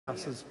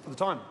For the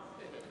time.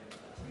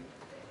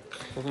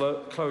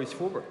 Chloe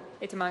Swarbrick.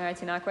 E te manga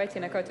tēnā koe,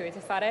 tēnā koutou e te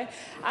whare.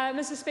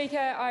 Mr Speaker,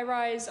 I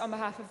rise on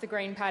behalf of the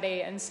Green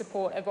Party in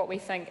support of what we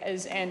think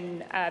is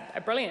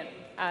a brilliant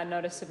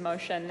notice of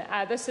motion.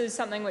 This is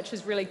something which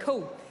is really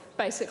cool,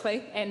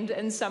 basically, and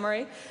in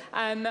summary.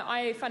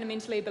 I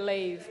fundamentally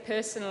believe,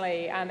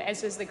 personally,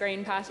 as does the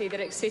Green Party, that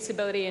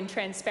accessibility and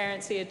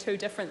transparency are two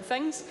different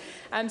things.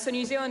 So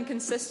New Zealand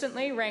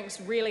consistently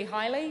ranks really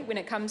highly when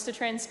it comes to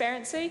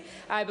transparency.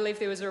 I believe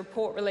there was a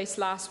report released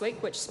last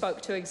week which spoke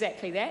to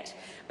exactly that.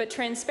 But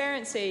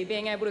transparency,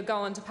 being able to go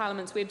onto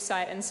Parliament's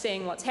website and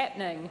seeing what's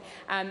happening,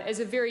 is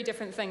a very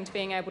different thing to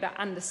being able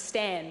to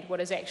understand what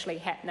is actually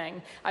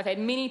happening. I've had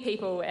many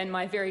people in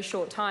my very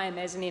short time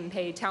as an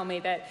MP tell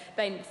me that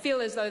they feel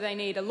as though they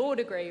need a law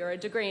degree or a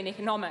degree in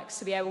economics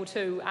to be able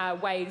to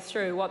wade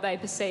through what they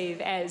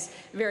perceive as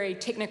very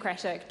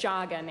technocratic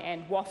jargon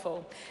and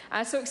waffle.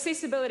 So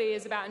accessibility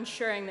is about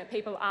ensuring that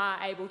people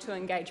are able to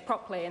engage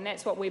properly, and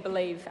that's what we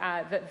believe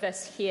that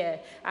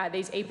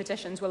these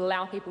ePetitions will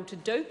allow people to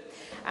do.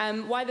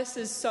 Why this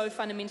is so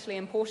fundamentally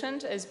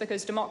important is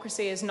because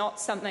democracy is not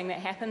something that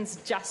happens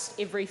just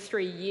every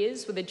 3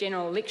 years with a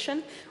general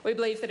election. We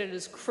believe that it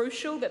is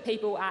crucial that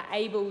people are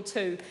able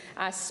to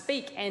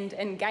speak to and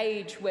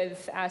engage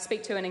with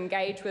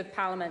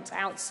Parliament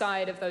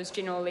outside of those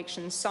general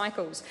election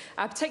cycles,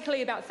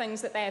 particularly about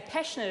things that they are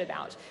passionate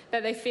about,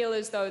 that they feel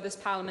as though this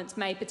Parliament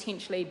may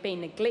potentially be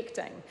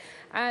neglecting.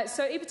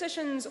 So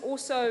ePetitions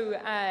also,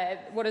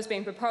 what has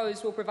been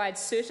proposed, will provide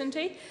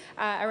certainty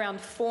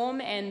around form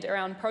and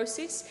around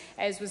process,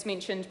 as was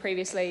mentioned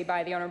previously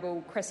by the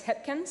Honourable Chris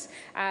Hipkins,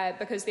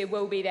 because there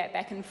will be that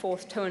back and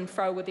forth to and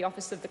fro with the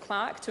Office of the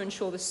Clerk to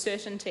ensure the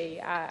certainty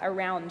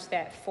around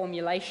that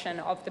formulation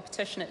of the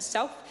petition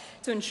itself,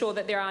 to ensure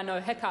that there are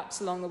no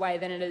hiccups along the way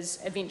when it is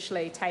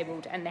eventually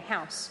tabled in the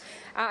House.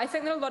 I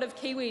think that a lot of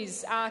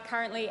Kiwis are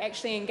currently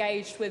actually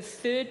engaged with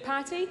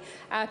third-party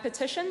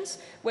petitions,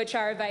 which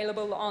are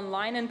available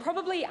online, and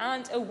probably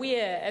aren't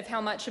aware of how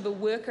much of a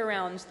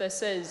workaround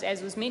this is,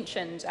 as was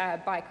mentioned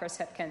by Chris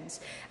Hipkins,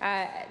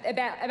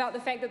 about the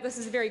fact that this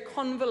is a very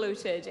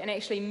convoluted and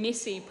actually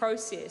messy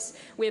process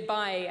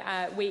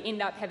whereby we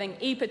end up having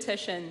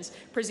ePetitions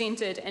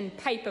presented in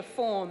paper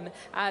form,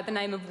 the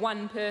name of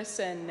one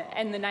person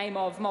and the name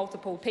of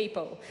multiple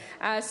people.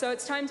 So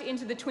it's time to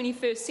enter the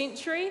 21st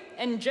century,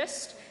 and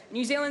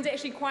New Zealand's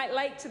actually quite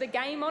late to the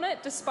game on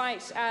it,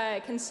 despite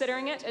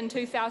considering it in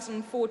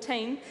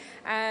 2014.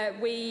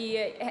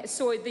 We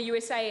saw the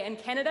USA and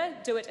Canada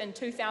do it in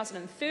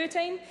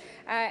 2013,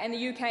 and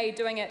the UK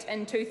doing it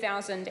in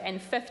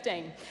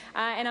 2015.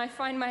 And I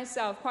find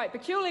myself quite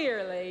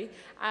peculiarly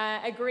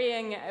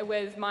agreeing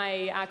with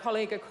my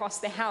colleague across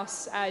the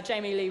House,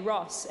 Jamie Lee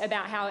Ross,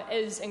 about how it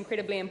is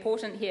incredibly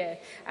important here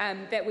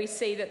that we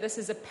see that this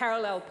is a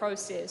parallel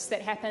process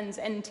that happens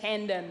in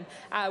tandem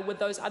with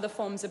those other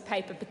forms of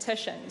paper petitions,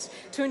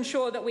 to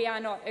ensure that we are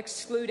not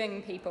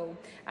excluding people,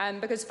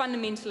 because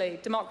fundamentally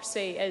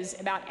democracy is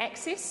about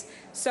access.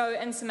 So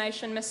in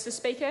summation, Mr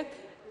Speaker,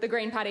 the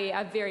Green Party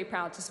are very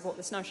proud to support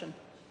this notion.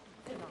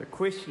 The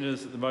question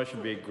is that the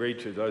motion be agreed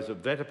to. Those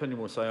of that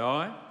opinion will say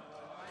aye.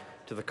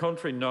 To the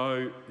contrary,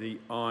 no. The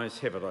ayes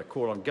have it. I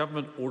call on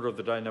Government Order of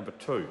the Day number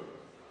 2.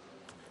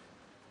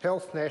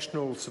 Health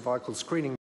National Cervical Screening